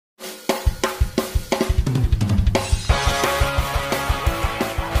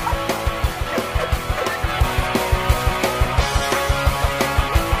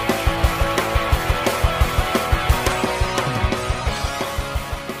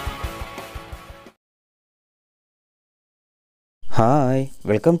Hi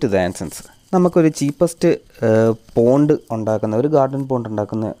welcome to the ആൻസൺസ്. നമുക്കൊരു cheapest pond ഉണ്ടാക്കുന്ന ഒരു ഗാർഡൻ പോണ്ട്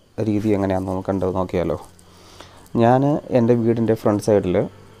ഉണ്ടാക്കുന്ന രീതി എങ്ങനെയാണെന്ന് നമുക്ക് കണ്ടു നോക്കിയാലോ. ഞാൻ എൻ്റെ വീടിൻ്റെ ഫ്രണ്ട് സൈഡിൽ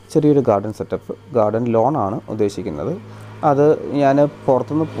ചെറിയൊരു ഗാർഡൻ സെറ്റപ്പ്, ഗാർഡൻ ലോണാണ് ഉദ്ദേശിക്കുന്നത്. അത് ഞാൻ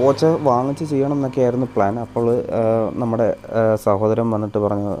പുറത്തുനിന്ന് പോച്ച വാങ്ങിച്ച് ചെയ്യണം എന്നൊക്കെയായിരുന്നു പ്ലാൻ. അപ്പോൾ നമ്മുടെ സഹോദരൻ വന്നിട്ട്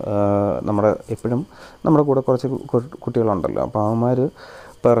പറഞ്ഞു, എപ്പോഴും നമ്മുടെ കൂടെ കുറച്ച് കുട്ടികളുണ്ടല്ലോ, അപ്പോൾ അവന്മാർ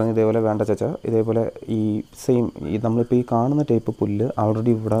പറഞ്ഞു ഇതേപോലെ വേണ്ട ചച്ച, ഇതേപോലെ ഈ സെയിം നമ്മളിപ്പോൾ ഈ കാണുന്ന ടൈപ്പ് പുല്ല്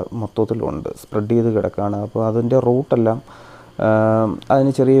ആൾറെഡി ഇവിടെ മൊത്തത്തിലുണ്ട്, സ്പ്രെഡ് ചെയ്ത് കിടക്കുകയാണ്. അപ്പോൾ അതിൻ്റെ റൂട്ടെല്ലാം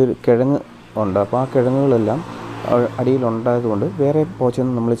അതിന് ചെറിയൊരു കിഴങ്ങ് ഉണ്ട്. അപ്പോൾ ആ കിഴങ്ങുകളെല്ലാം അടിയിലുണ്ടായതുകൊണ്ട് വേറെ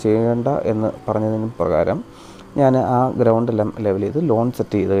പോച്ചയൊന്നും നമ്മൾ ചെയ്യേണ്ട എന്ന് പറഞ്ഞതിന് പ്രകാരം ഞാൻ ആ ഗ്രൗണ്ടെല്ലാം ലെവൽ ചെയ്ത് ലോൺ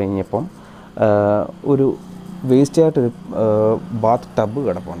സെറ്റ് ചെയ്ത് കഴിഞ്ഞപ്പം ഒരു വേസ്റ്റായിട്ടൊരു ബാത്ത് ടബ്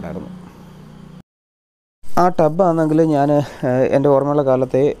കിടപ്പുണ്ടായിരുന്നു. ആ ടബാണെങ്കിൽ ഞാൻ എൻ്റെ ഓർമ്മയുള്ള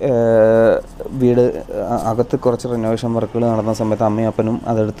കാലത്തെ വീട് അകത്ത് കുറച്ച് റിനോവേഷൻ വർക്കുകൾ നടന്ന സമയത്ത് അമ്മയും അപ്പനും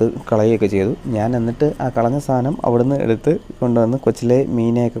അതെടുത്ത് കളയുകയൊക്കെ ചെയ്തു. ഞാൻ എന്നിട്ട് ആ കളഞ്ഞ സാധനം അവിടുന്ന് എടുത്ത് കൊണ്ടുവന്ന് കൊച്ചിലെ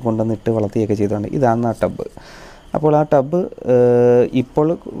മീനെയൊക്കെ കൊണ്ടുവന്ന് ഇട്ട് വളർത്തുകയൊക്കെ ചെയ്തുകൊണ്ട് ഇതാണ് ആ ടബ്. അപ്പോൾ ആ ടബ് ഇപ്പോൾ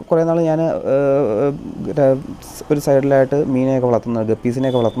കുറേ നാൾ ഞാൻ ഒരു സൈഡിലായിട്ട് മീനെയൊക്കെ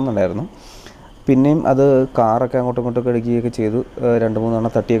ഗപ്പീസിനെയൊക്കെ വളർത്തുന്നുണ്ടായിരുന്നു. പിന്നെയും അത് കാറൊക്കെ അങ്ങോട്ടും ഇങ്ങോട്ടൊക്കെ എടുക്കുകയൊക്കെ ചെയ്തു, 2-3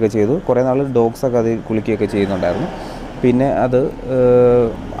 എണ്ണം തട്ടിയൊക്കെ ചെയ്തു. കുറേ നാൾ ഡോഗ്സൊക്കെ അതിൽ കുളിക്കുകയൊക്കെ ചെയ്യുന്നുണ്ടായിരുന്നു. പിന്നെ അത്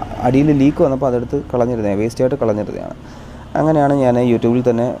അടിയിൽ ലീക്ക് വന്നപ്പോൾ അതെടുത്ത് കളഞ്ഞിരുന്നതാണ്, വേസ്റ്റായിട്ട് കളഞ്ഞിരുന്നതാണ്. അങ്ങനെയാണ് ഞാൻ യൂട്യൂബിൽ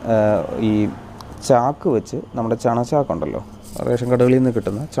തന്നെ ഈ ചാക്ക് വെച്ച്, നമ്മുടെ ചണച്ചാക്കുണ്ടല്ലോ, റേഷൻ കടകളിൽ നിന്ന്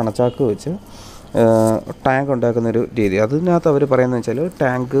കിട്ടുന്ന ചണച്ചാക്ക് വെച്ച് ടാങ്ക് ഉണ്ടാക്കുന്നൊരു രീതി. അതിനകത്ത് അവർ പറയുന്നത് വെച്ചാൽ,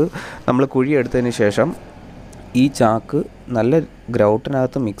 ടാങ്ക് നമ്മൾ കുഴിയെടുത്തതിന് ശേഷം ഈ ചാക്ക് നല്ല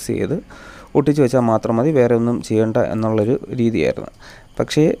ഗ്രൗട്ടിനകത്ത് മിക്സ് ചെയ്ത് ഒട്ടിച്ച് വെച്ചാൽ മാത്രം മതി, വേറെ ഒന്നും ചെയ്യേണ്ട എന്നുള്ളൊരു രീതിയായിരുന്നു.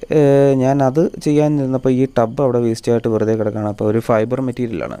 പക്ഷേ ഞാനത് ചെയ്യാനിരുന്നപ്പോൾ ഈ ടബ് അവിടെ വേസ്റ്റായിട്ട് വെറുതെ കിടക്കുകയാണ്. അപ്പോൾ ഒരു ഫൈബർ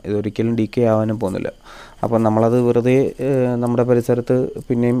മെറ്റീരിയലാണ്, ഇതൊരിക്കലും ഡീക്കേ ആവാനും പോകുന്നില്ല. അപ്പോൾ നമ്മളത് വെറുതെ നമ്മുടെ പരിസരത്ത്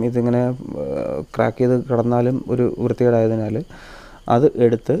പിന്നെയും ഇതിങ്ങനെ ക്രാക്ക് ചെയ്ത് കിടന്നാലും ഒരു വൃത്തികേടായതിനാൽ അത്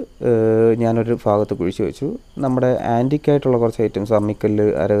എടുത്ത് ഞാനൊരു ഭാഗത്ത് കുഴിച്ച് വെച്ചു. നമ്മുടെ ആൻറ്റിക്കായിട്ടുള്ള കുറച്ച് ഐറ്റംസ്, അമ്മിക്കല്ല്,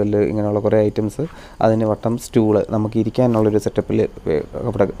 അരകല്ല്, ഇങ്ങനെയുള്ള കുറേ ഐറ്റംസ്, അതിന് വട്ടം സ്റ്റൂള്, നമുക്ക് ഇരിക്കാനുള്ളൊരു സെറ്റപ്പിൽ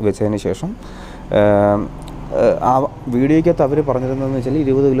അവിടെ വെച്ചതിന് ശേഷം ആ വീഡിയോയ്ക്കകത്ത് അവർ പറഞ്ഞിരുന്നതെന്ന് വെച്ചാൽ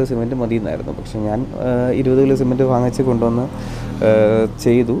 20 കിലോ സിമെൻറ്റ് മതി എന്നായിരുന്നു. പക്ഷേ ഞാൻ 20 കിലോ സിമെൻറ്റ് വാങ്ങിച്ച് കൊണ്ടുവന്ന്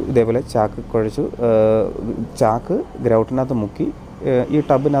ചെയ്തു. ഇതേപോലെ ചാക്ക് കുഴച്ചു, ചാക്ക് ഗ്രൗട്ടിനകത്ത് മുക്കി ഈ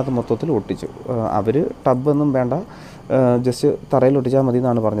ടബിനകത്ത് മൊത്തത്തിൽ ഒട്ടിച്ചു. അവർ ടബൊന്നും വേണ്ട, ജസ്റ്റ് തറയിൽ ഒട്ടിച്ചാൽ മതി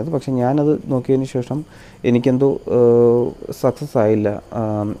എന്നാണ് പറഞ്ഞത്. പക്ഷേ ഞാനത് നോക്കിയതിന് ശേഷം എനിക്കെന്തോ സക്സസ് ആയില്ല.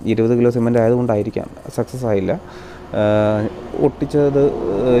 20 കിലോ സിമെൻ്റ് ആയതുകൊണ്ടായിരിക്കാം സക്സസ് ആയില്ല. ഒട്ടിച്ചത്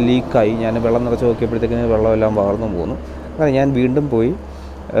ലീക്കായി. ഞാൻ വെള്ളം നിറച്ച് നോക്കിയപ്പോഴത്തേക്കിന് വെള്ളമെല്ലാം വാർന്നു പോന്നു. അങ്ങനെ ഞാൻ വീണ്ടും പോയി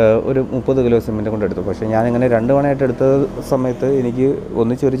ഒരു 30 കിലോ സിമെൻറ്റ് കൊണ്ട് എടുത്തു. പക്ഷേ ഞാനിങ്ങനെ 2 തവണയായിട്ട് എടുത്ത സമയത്ത് എനിക്ക്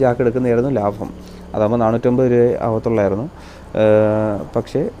ഒന്നിച്ചൊരു ചാക്ക് എടുക്കുന്നതായിരുന്നു ലാഭം. അതാകുമ്പോൾ 450 രൂപ ആവത്തുള്ളായിരുന്നു.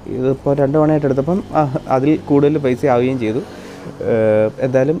 പക്ഷേ ഇതിപ്പോൾ 2 തവണയായിട്ട് എടുത്തപ്പം അതിൽ കൂടുതൽ പൈസ ആവുകയും ചെയ്തു.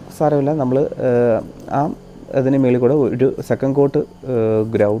 എന്തായാലും സാരമില്ല, നമ്മൾ അതിന് മേളിൽ കൂടെ ഒരു സെക്കൻഡ് കോട്ട്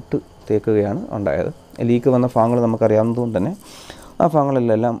ഗ്രൗട്ട് തേക്കുകയാണ് ഉണ്ടായത്. ലീക്ക് വന്ന ഭാഗങ്ങൾ നമുക്കറിയാവുന്നതുകൊണ്ട് തന്നെ ആ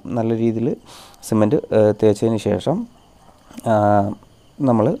ഭാഗങ്ങളിലെല്ലാം നല്ല രീതിയിൽ സിമെൻറ്റ് തേച്ചതിന് ശേഷം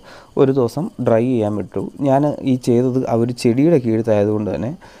നമ്മൾ ഒരു ദിവസം ഡ്രൈ ചെയ്യാൻ വിട്ടു. ഞാൻ ഈ ചെയ്തത് ഒരു ചെടിയുടെ കീഴത്തായതുകൊണ്ട്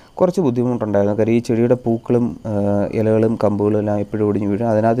തന്നെ കുറച്ച് ബുദ്ധിമുട്ടുണ്ടായിരുന്നു. കാര്യം ഈ ചെടിയുടെ പൂക്കളും ഇലകളും കമ്പുകളും എല്ലാം എപ്പോഴും ഒടിഞ്ഞു വീഴും.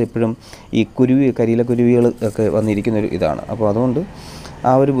 അതിനകത്ത് എപ്പോഴും ഈ കരിയില കുരുവികൾ ഒക്കെ വന്നിരിക്കുന്നൊരു ഇതാണ്. അപ്പോൾ അതുകൊണ്ട്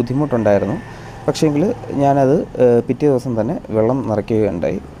ആ ഒരു ബുദ്ധിമുട്ടുണ്ടായിരുന്നു. പക്ഷേങ്കിൽ ഞാനത് പിറ്റേ ദിവസം തന്നെ വെള്ളം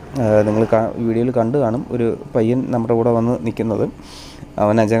നിറയ്ക്കുകയുണ്ടായി. നിങ്ങൾ വീഡിയോയിൽ കണ്ടു കാണും, ഒരു പയ്യൻ നമ്മുടെ കൂടെ വന്ന് നിൽക്കുന്നത്.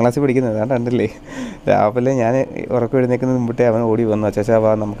 അവൻ 5ാം ക്ലാസ്സിൽ പഠിക്കുന്നത്, കണ്ടല്ലേ. രാവിലെ ഞാൻ ഉറക്കം എഴുന്നേൽക്കുന്നതിന് മുമ്പിട്ടേ അവൻ ഓടി വന്നു, അച്ചാച്ചാ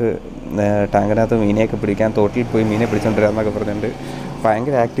വാ നമുക്ക് ടാങ്കിനകത്ത് മീനെയൊക്കെ പിടിക്കാൻ, തോട്ടിൽ പോയി മീനെ പിടിച്ചുകൊണ്ടിരാന്നൊക്കെ പറഞ്ഞിട്ടുണ്ട്.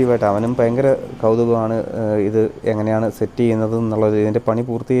 ഭയങ്കര ആക്റ്റീവായിട്ട്, അവനും ഭയങ്കര കൗതുകമാണ് ഇത് എങ്ങനെയാണ് സെറ്റ് ചെയ്യുന്നത് എന്നുള്ളത്. ഇതിൻ്റെ പണി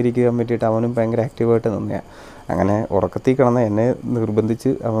പൂർത്തീകരിക്കാൻ വേണ്ടിയിട്ട് അവനും ഭയങ്കര ആക്റ്റീവായിട്ട് നിന്നെയാണ്. അങ്ങനെ ഉറക്കത്തിൽ കിടന്ന് എന്നെ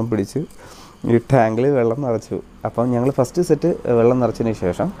നിർബന്ധിച്ച് അവൻ പിടിച്ച് ഈ ടാങ്കിൽ വെള്ളം നിറച്ചു. അപ്പം ഞങ്ങൾ ഫസ്റ്റ് സെറ്റ് വെള്ളം നിറച്ചതിന്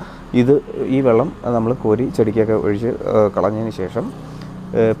ശേഷം ഈ വെള്ളം നമ്മൾ കോരി ചെടിക്കൊക്കെ ഒഴിച്ച് കളഞ്ഞതിന് ശേഷം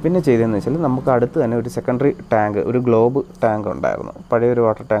പിന്നെ ചെയ്തതെന്ന് വെച്ചാൽ, നമുക്ക് അടുത്ത് തന്നെ ഒരു സെക്കൻഡറി ടാങ്ക്, ഒരു ഗ്ലോബ് ടാങ്ക് ഉണ്ടായിരുന്നു, പഴയൊരു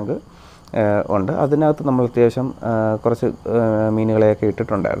വാട്ടർ ടാങ്ക് ഉണ്ട്. അതിനകത്ത് നമ്മൾ അത്യാവശ്യം കുറച്ച് മീനുകളെയൊക്കെ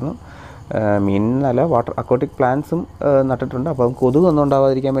ഇട്ടിട്ടുണ്ടായിരുന്നു. മീനിനല്ല, അക്വാട്ടിക് പ്ലാന്റ്സും നട്ടിട്ടുണ്ട്. അപ്പം കൊതുകൊന്നും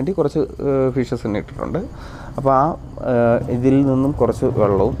ഉണ്ടാവാതിരിക്കാൻ വേണ്ടി കുറച്ച് ഫിഷസിനെ ഇട്ടിട്ടുണ്ട്. അപ്പോൾ ഇതിൽ നിന്നും കുറച്ച്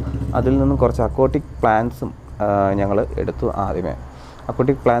വെള്ളവും അതിൽ നിന്നും കുറച്ച് അക്വാട്ടിക് പ്ലാന്റ്സും ഞങ്ങൾ എടുത്തു. ആദ്യമേ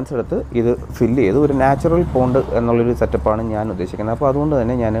അക്വാട്ടിക് പ്ലാന്റ്സ് എടുത്ത് ഇത് ഫില്ല് ചെയ്ത് ഒരു നാച്ചുറൽ പോണ്ട് എന്നുള്ളൊരു സെറ്റപ്പാണ് ഞാൻ ഉദ്ദേശിക്കുന്നത്. അപ്പോൾ അതുകൊണ്ട്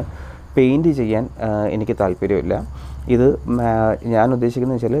തന്നെ ഞാൻ പെയിൻറ്റ് ചെയ്യാൻ എനിക്ക് താല്പര്യമില്ല. ഇത് ഞാൻ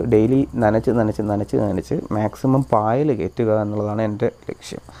ഉദ്ദേശിക്കുന്നത് വെച്ചാൽ ഡെയിലി നനച്ച് മാക്സിമം പായൽ കയറ്റുക എന്നുള്ളതാണ് എൻ്റെ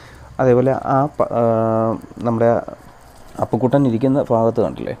ലക്ഷ്യം. അതേപോലെ നമ്മുടെ അപ്പുക്കുട്ടൻ ഇരിക്കുന്ന ഭാഗത്ത്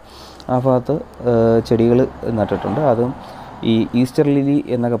കണ്ടില്ലേ, ആ ഭാഗത്ത് ചെടികൾ നട്ടിട്ടുണ്ട്. അതും ഈ ഈസ്റ്റർ ലിലി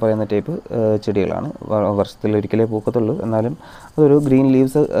എന്നൊക്കെ പറയുന്ന ടൈപ്പ് ചെടികളാണ്. വർഷത്തിൽ ഒരിക്കലേ പൂക്കത്തുള്ളൂ, എന്നാലും അതൊരു ഗ്രീൻ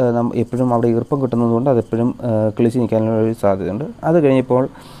ലീവ്സ് എപ്പോഴും അവിടെ ഈർപ്പം കിട്ടുന്നതുകൊണ്ട് അതെപ്പോഴും കിളിച്ച് നിൽക്കാനുള്ള ഒരു സാധ്യതയുണ്ട്. അത് കഴിഞ്ഞപ്പോൾ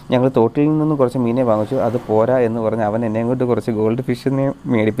ഞങ്ങൾ തോട്ടിൽ നിന്നും കുറച്ച് മീനെ വാങ്ങിച്ചു. അത് പോരാ എന്ന് പറഞ്ഞ് അവൻ എന്നെയും കൊണ്ട് കുറച്ച് ഗോൾഡ് ഫിഷിനെ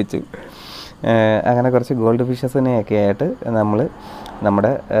മേടിപ്പിച്ചു. അങ്ങനെ കുറച്ച് ഗോൾഡ് ഫിഷസിനെയൊക്കെ ആയിട്ട് നമ്മൾ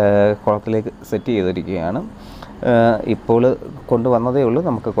നമ്മുടെ കുളത്തിലേക്ക് സെറ്റ് ചെയ്തിരിക്കുകയാണ്. ഇപ്പോൾ കൊണ്ടുവന്നതേ ഉള്ളൂ.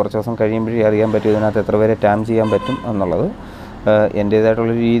 നമുക്ക് കുറച്ച് ദിവസം കഴിയുമ്പോഴേ അറിയാൻ പറ്റും ഇതിനകത്ത് എത്ര പേരെ ടാം ചെയ്യാൻ പറ്റും എന്നുള്ളത്.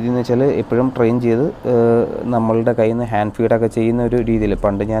 എൻ്റേതായിട്ടുള്ളൊരു രീതി എന്ന് വെച്ചാൽ എപ്പോഴും ട്രെയിൻ ചെയ്ത് നമ്മളുടെ കയ്യിൽ നിന്ന് ഹാൻഡ് ഫീഡൊക്കെ ചെയ്യുന്ന ഒരു രീതിയിൽ,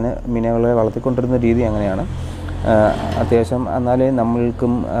 പണ്ട് ഞാൻ മീനുകളെ വളർത്തിക്കൊണ്ടിരുന്ന രീതി അങ്ങനെയാണ്. അത്യാവശ്യം എന്നാലേ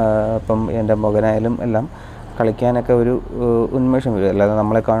നമ്മൾക്കും ഇപ്പം എൻ്റെ മകനായാലും എല്ലാം കളിക്കാനൊക്കെ ഒരു ഉന്മേഷം വരും. അല്ലാതെ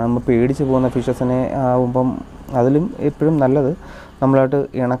നമ്മളെ കാണുമ്പോൾ പേടിച്ച് പോകുന്ന ഫിഷസിനെ ആവുമ്പം അതിലും എപ്പോഴും നല്ലത് നമ്മളായിട്ട്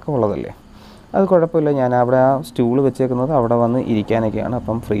ഇണക്കമുള്ളതല്ലേ. അത് കുഴപ്പമില്ല. ഞാൻ അവിടെ ആ സ്റ്റൂള് വെച്ചേക്കുന്നത് അവിടെ വന്ന് ഇരിക്കാനൊക്കെയാണ്.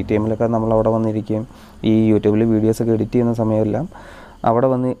 അപ്പം ഫ്രീ ടൈമിലൊക്കെ നമ്മളവിടെ വന്നിരിക്കുകയും ഈ യൂട്യൂബിൽ വീഡിയോസൊക്കെ എഡിറ്റ് ചെയ്യുന്ന സമയമെല്ലാം അവിടെ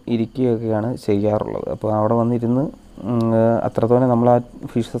വന്ന് ഇരിക്കുകയൊക്കെയാണ് ചെയ്യാറുള്ളത്. അപ്പോൾ അവിടെ വന്നിരുന്ന് അത്രത്തോളം നമ്മൾ ആ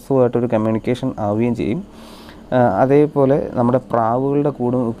ഫിഷസുമായിട്ടൊരു കമ്മ്യൂണിക്കേഷൻ ആവുകയും ചെയ്യും. അതേപോലെ നമ്മുടെ പ്രാവുകളുടെ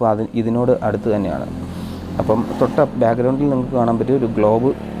കൂടും ഇപ്പോൾ ഇതിനോട് അടുത്ത് തന്നെയാണ്. അപ്പം തൊട്ട ബാക്ക്ഗ്രൗണ്ടിൽ നിങ്ങൾക്ക് കാണാൻ പറ്റിയ ഒരു ഗ്ലോബ്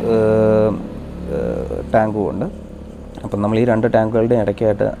ടാങ്കും ഉണ്ട്. അപ്പം നമ്മൾ ഈ 2 ടാങ്കുകളുടെ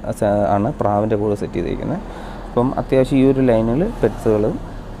ഇടയ്ക്കായിട്ട് ആണ് പ്രാവിൻ്റെ കൂട് സെറ്റ് ചെയ്തിരിക്കുന്നത്. അപ്പം അത്യാവശ്യം ഈ ഒരു ലൈനിൽ പെറ്റ്സുകളും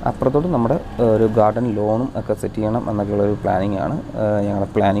അപ്പുറത്തോട്ട് നമ്മുടെ ഒരു ഗാർഡൻ ലോണും ഒക്കെ സെറ്റ് ചെയ്യണം എന്നൊക്കെയുള്ളൊരു പ്ലാനിങ് ആണ്. ഞങ്ങളുടെ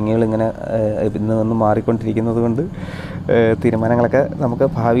പ്ലാനിങ്ങുകൾ ഇങ്ങനെ ഇന്ന് മാറിക്കൊണ്ടിരിക്കുന്നത് കൊണ്ട് തീരുമാനങ്ങളൊക്കെ നമുക്ക്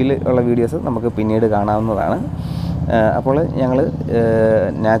ഭാവിയിൽ ഉള്ള വീഡിയോസ് നമുക്ക് പിന്നീട് കാണാവുന്നതാണ്. അപ്പോൾ ഞങ്ങൾ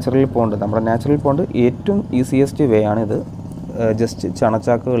നാച്ചുറൽ പോണ്ട്, നമ്മുടെ നാച്ചുറൽ പോണ്ട് ഏറ്റവും ഈസിയസ്റ്റ് വേ ആണിത്. ജസ്റ്റ്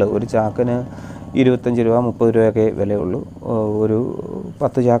ചണച്ചാക്കുകൾ, ഒരു ചാക്കിന് 25 രൂപ 30 രൂപയൊക്കെ വിലയുള്ളൂ. ഒരു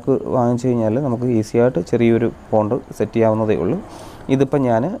 10 ചാക്ക് വാങ്ങിച്ചു കഴിഞ്ഞാൽ നമുക്ക് ഈസിയായിട്ട് ചെറിയൊരു പോണ്ട് സെറ്റ് ചെയ്യാവുന്നതേ ഉള്ളൂ. ഇതിപ്പം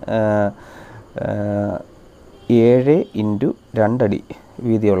ഞാൻ 7x2 അടി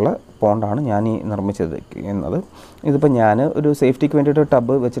വീതിയുള്ള പോണ്ടാണ് ഞാൻ ഈ നിർമ്മിച്ചിരിക്കുന്നത്. ഇതിപ്പോൾ ഞാൻ ഒരു സേഫ്റ്റിക്ക് വേണ്ടിയിട്ട്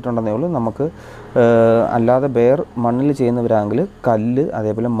ടബ് വെച്ചിട്ടുണ്ടെന്നേ ഉള്ളൂ. നമുക്ക് അല്ലാതെ മണ്ണിൽ ചെയ്യുന്നവരാണെങ്കിൽ കല്ല്,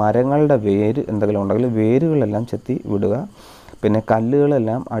 അതേപോലെ മരങ്ങളുടെ വേര് എന്തെങ്കിലും ഉണ്ടെങ്കിൽ വേരുകളെല്ലാം ചെത്തി വിടുക. പിന്നെ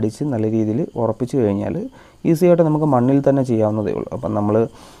കല്ലുകളെല്ലാം അടിച്ച് നല്ല രീതിയിൽ ഉറപ്പിച്ച് കഴിഞ്ഞാൽ ഈസിയായിട്ട് നമുക്ക് മണ്ണിൽ തന്നെ ചെയ്യാവുന്നതേ ഉള്ളൂ. അപ്പം നമ്മൾ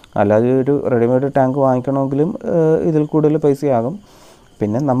അല്ലാതെ ഒരു റെഡിമെയ്ഡ് ടാങ്ക് വാങ്ങിക്കണമെങ്കിലും ഇതിൽ കൂടുതൽ പൈസയാകും.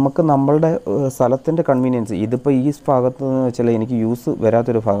 പിന്നെ നമുക്ക് നമ്മളുടെ സ്ഥലത്തിൻ്റെ കൺവീനിയൻസ്, ഇതിപ്പോൾ ഈ ഭാഗത്ത് എന്ന് വെച്ചാൽ എനിക്ക് യൂസ്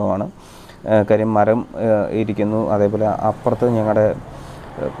വരാത്തൊരു ഭാഗമാണ്. കാര്യം മരം ഇരിക്കുന്നു, അതേപോലെ അപ്പുറത്ത് ഞങ്ങളുടെ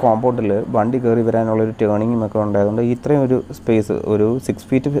കോമ്പൗണ്ടിൽ വണ്ടി കയറി വരാനുള്ളൊരു ടേണിങ്ങും ഒക്കെ ഉണ്ടായതുകൊണ്ട് ഇത്രയും ഒരു സ്പേസ്, ഒരു 6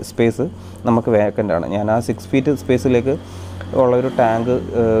 ഫീറ്റ് സ്പേസ് നമുക്ക് വേക്കൻ്റാണ്. ഞാൻ ആ 6 ഫീറ്റ് സ്പേസിലേക്ക് ഉള്ളൊരു ടാങ്ക്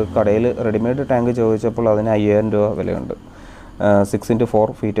കടയിൽ റെഡിമെയ്ഡ് ടാങ്ക് ചോദിച്ചപ്പോൾ അതിന് 5000 രൂപ വിലയുണ്ട്. 6x4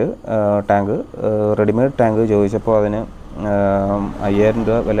 feet tank readymade tank ചോദിച്ചപ്പോൾ അതിന് 5000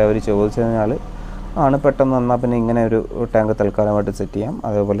 രൂപ വില അവർ ചോദിച്ചതിനാൽ ആണ് പെട്ടെന്ന് എന്നാൽ പിന്നെ ഇങ്ങനെ ഒരു ടാങ്ക് തൽക്കാലമായിട്ട് സെറ്റ് ചെയ്യാം.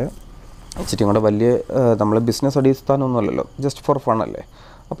 അതേപോലെ ഇച്ചിരി കൂടെ വലിയ നമ്മൾ ബിസിനസ് അടിസ്ഥാനമൊന്നുമല്ലല്ലോ, ജസ്റ്റ് ഫോർ ഫൺ അല്ലേ.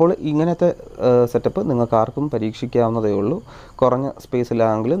 അപ്പോൾ ഇങ്ങനത്തെ സെറ്റപ്പ് നിങ്ങൾക്ക് ആർക്കും പരീക്ഷിക്കാവുന്നതേ ഉള്ളൂ. കുറഞ്ഞ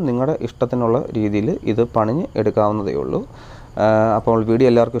സ്പേസിലാണെങ്കിലും നിങ്ങളുടെ ഇഷ്ടത്തിനുള്ള രീതിയിൽ ഇത് പണിഞ്ഞ് എടുക്കാവുന്നതേ ഉള്ളൂ. അപ്പോൾ വീഡിയോ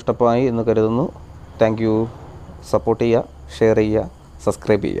എല്ലാവർക്കും ഇഷ്ടമായി എന്ന് കരുതുന്നു. Thank you. സപ്പോർട്ട് ചെയ്യുക, ഷെയർ ചെയ്യുക,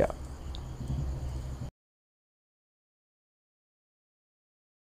 സബ്സ്ക്രൈബ് ചെയ്യുക.